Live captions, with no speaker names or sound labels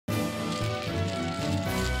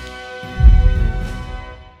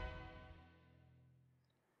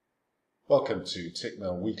Welcome to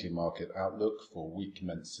Tickmill Weekly Market Outlook for week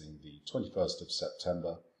commencing the 21st of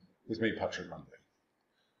September with me, Patrick Mundy.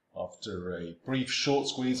 After a brief short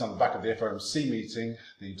squeeze on the back of the FOMC meeting,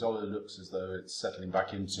 the dollar looks as though it's settling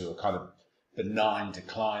back into a kind of benign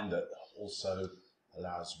decline that also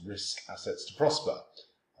allows risk assets to prosper.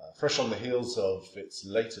 Fresh on the heels of its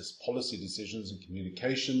latest policy decisions and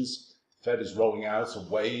communications, the Fed is rolling out a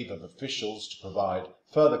wave of officials to provide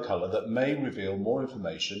further colour that may reveal more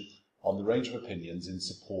information on the range of opinions in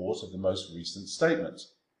support of the most recent statement.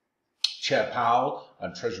 Chair Powell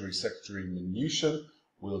and Treasury Secretary Mnuchin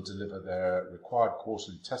will deliver their required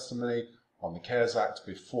quarterly testimony on the CARES Act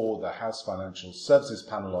before the House Financial Services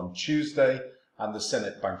Panel on Tuesday and the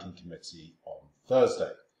Senate Banking Committee on Thursday.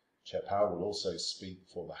 Chair Powell will also speak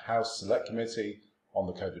before the House Select Committee on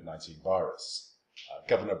the COVID-19 virus.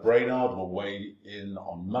 Governor Brainard will weigh in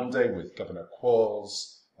on Monday, with Governor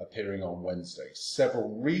Quarles appearing on Wednesday.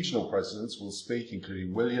 Several regional presidents will speak,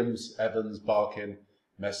 including Williams, Evans, Barkin,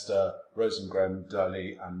 Mester, Rosengren,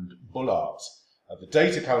 Daly and Bullard. The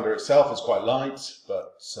data calendar itself is quite light,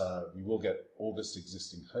 but we will get August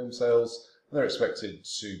existing home sales, and they're expected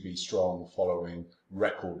to be strong following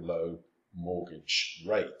record low mortgage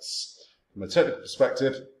rates. From a technical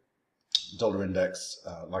perspective, the dollar index,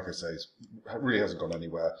 like I say, really hasn't gone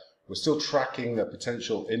anywhere. We're still tracking a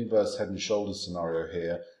potential inverse head and shoulders scenario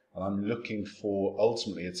here, and I'm looking for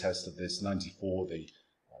ultimately a test of this 94, the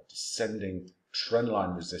descending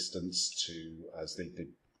trendline resistance as the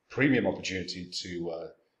premium opportunity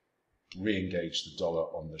to re-engage the dollar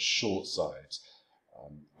on the short side.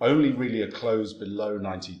 Only really a close below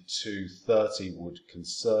 92.30 would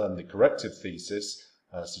concern the corrective thesis,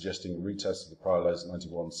 suggesting a retest of the prior lows at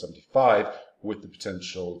 91.75, with the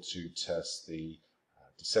potential to test the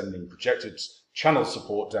descending projected channel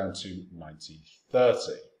support down to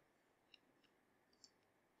 90.30.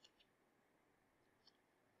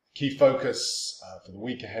 Key focus for the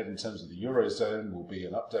week ahead in terms of the Eurozone will be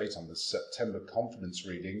an update on the September confidence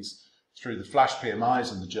readings through the flash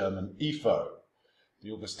PMIs and the German IFO.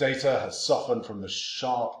 The August data has softened from the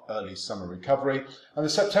sharp early summer recovery, and the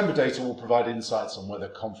September data will provide insights on whether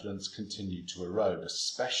confidence continued to erode,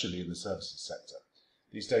 especially in the services sector.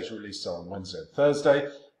 These data released are on Wednesday and Thursday.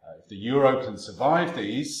 If the euro can survive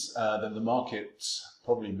these, then the market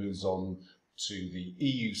probably moves on to the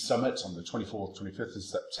EU summit on the 24th, 25th of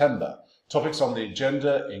September. Topics on the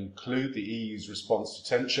agenda include the EU's response to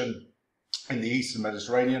tension in the Eastern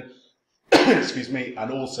Mediterranean,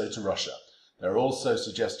 and also to Russia. There are also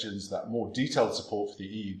suggestions that more detailed support for the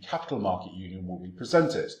EU Capital Market Union will be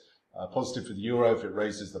presented. Positive for the euro if it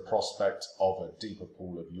raises the prospect of a deeper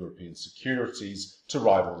pool of European securities to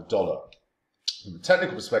rival the dollar. From a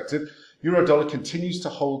technical perspective, euro-dollar continues to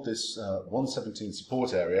hold this 117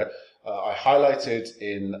 support area. I highlighted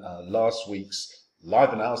in last week's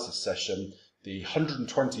live analysis session the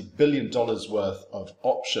 $120 billion worth of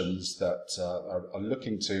options that are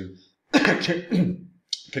looking to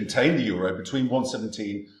contain the euro between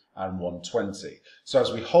 117 and 120. So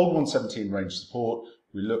as we hold 117 range support,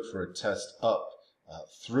 we look for a test up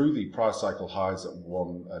through the price cycle highs at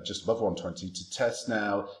just above 120 to test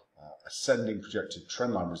now ascending projected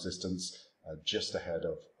trendline resistance just ahead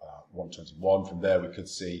of 121. From there, we could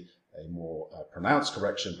see a more pronounced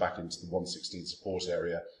correction back into the 116 support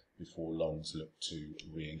area before longs look to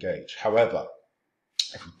re-engage. However,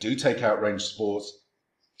 if we do take out range support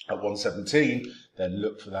at 117, then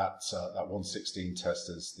look for that 116 test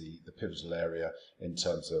as the pivotal area in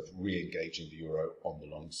terms of re-engaging the euro on the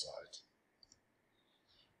long side.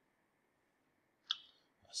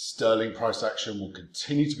 Sterling price action will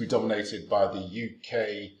continue to be dominated by the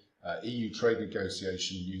UK-EU trade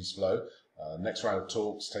negotiation news flow. Next round of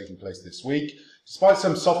talks taking place this week. Despite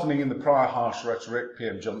some softening in the prior harsh rhetoric,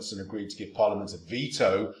 PM Johnson agreed to give Parliament a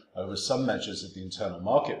veto over some measures of the Internal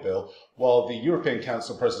Market Bill, while the European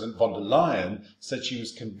Council President von der Leyen said she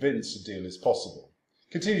was convinced a deal is possible.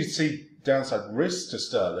 Continue to see downside risks to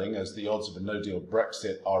sterling as the odds of a no-deal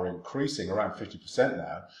Brexit are increasing, around 50%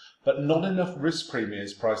 now, but not enough risk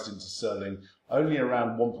premiums priced into sterling, only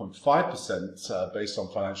around 1.5% based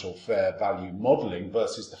on financial fair value modelling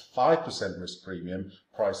versus the 5% risk premium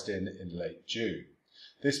priced in late June.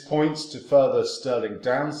 This points to further sterling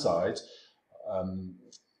downside.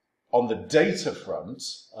 On the data front,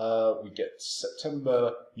 we get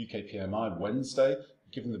September UK PMI Wednesday.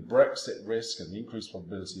 Given the Brexit risk and the increased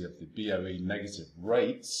probability of the BOE negative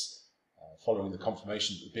rates, following the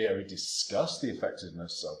confirmation that the BOE discussed the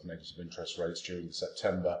effectiveness of negative interest rates during the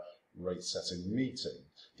September rate-setting meeting.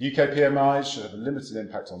 The UK PMIs should have a limited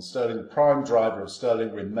impact on sterling. The prime driver of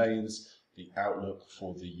sterling remains the outlook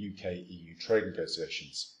for the UK-EU trade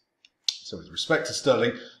negotiations. So with respect to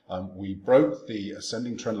sterling, we broke the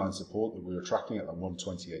ascending trendline support that we were tracking at the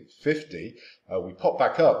 128.50. We popped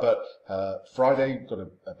back up, but Friday got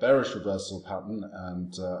a bearish reversal pattern,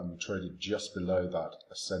 and we traded just below that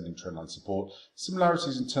ascending trendline support.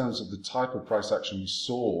 Similarities in terms of the type of price action we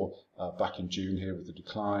saw back in June here with the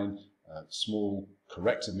decline, small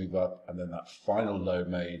corrective move up, and then that final low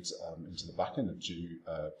made into the back end of June,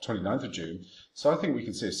 29th of June. So I think we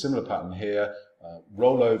can see a similar pattern here.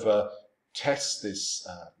 Rollover, test this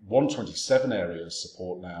 127 area of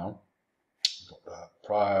support now. We've got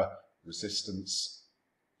prior resistance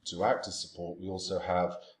to act as support. We also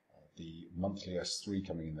have the monthly S3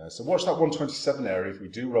 coming in there. So watch that 127 area if we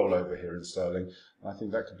do roll over here in sterling. And I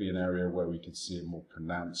think that could be an area where we could see a more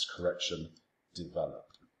pronounced correction develop.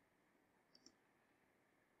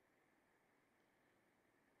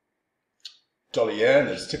 Dollar yen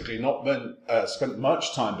has typically not been spent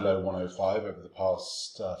much time below 105 over the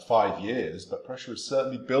past 5 years, but pressure is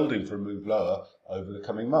certainly building for a move lower over the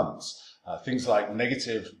coming months. Things like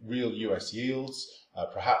negative real US yields,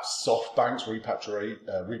 perhaps SoftBank's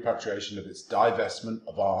repatriation of its divestment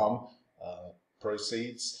of ARM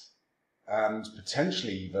proceeds, and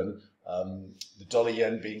potentially even the dollar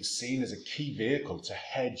yen being seen as a key vehicle to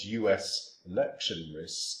hedge US election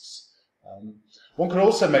risks. One could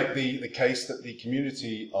also make the case that the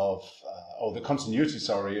community of, or the continuity,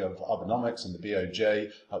 sorry, of Abenomics and the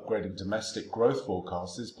BOJ upgrading domestic growth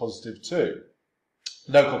forecasts is positive too.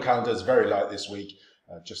 Local calendar is very light this week,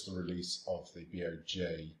 just the release of the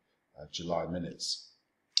BOJ July minutes.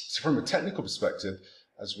 So from a technical perspective,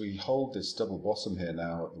 as we hold this double bottom here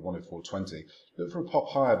now at the 104.20, look for a pop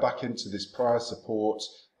higher back into this prior support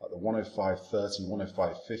at the 105.30,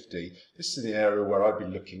 105.50. This is the area where I'd be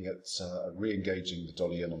looking at re-engaging the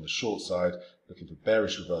dollar yen on the short side, looking for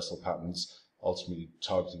bearish reversal patterns, ultimately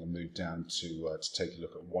targeting a move down to take a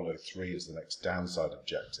look at 103 as the next downside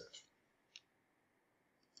objective.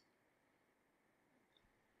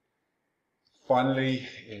 Finally,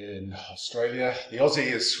 in Australia, the Aussie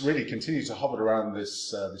has really continued to hover around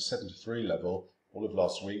this 73 level all of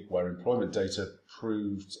last week, where employment data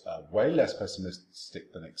proved way less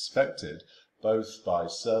pessimistic than expected, both by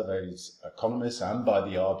surveyed economists and by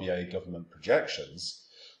the RBA government projections.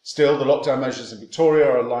 Still, the lockdown measures in Victoria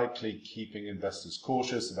are likely keeping investors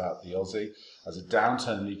cautious about the Aussie, as a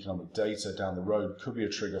downturn in economic data down the road could be a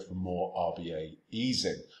trigger for more RBA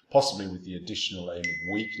easing, possibly with the additional aim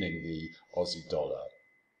of weakening the Aussie dollar.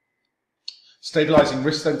 Stabilising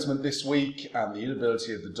risk sentiment this week and the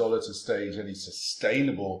inability of the dollar to stage any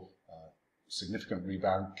sustainable significant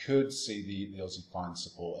rebound could see the Aussie find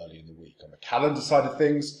support early in the week. On the calendar side of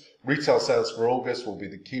things, retail sales for August will be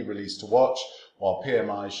the key release to watch, while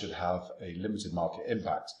PMI should have a limited market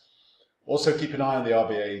impact. Also keep an eye on the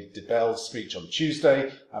RBA DeBell speech on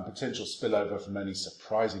Tuesday and potential spillover from any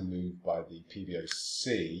surprising move by the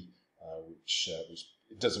PBOC, which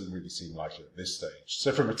it doesn't really seem likely at this stage.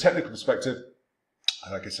 So from a technical perspective,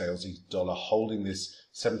 like I say, Aussie dollar holding this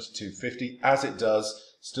 72.50 as it does,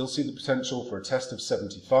 still see the potential for a test of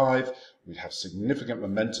 75. We'd have significant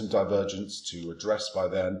momentum divergence to address by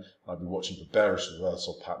then. I'd be watching for bearish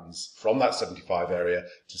reversal patterns from that 75 area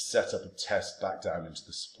to set up a test back down into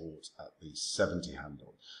the support at the 70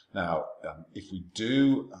 handle. Now, if we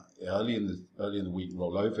do early in the week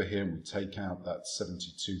roll over here and we take out that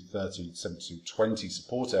 72.30, 72.20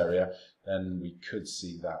 support area, then we could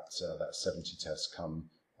see that 70 test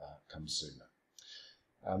come sooner.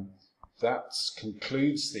 That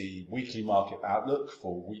concludes the weekly market outlook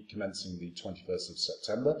for week commencing the 21st of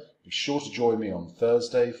September. Be sure to join me on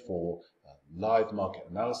Thursday for a live market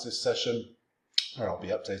analysis session, where I'll be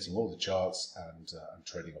updating all the charts and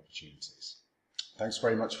trading opportunities. Thanks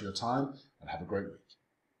very much for your time, and have a great week.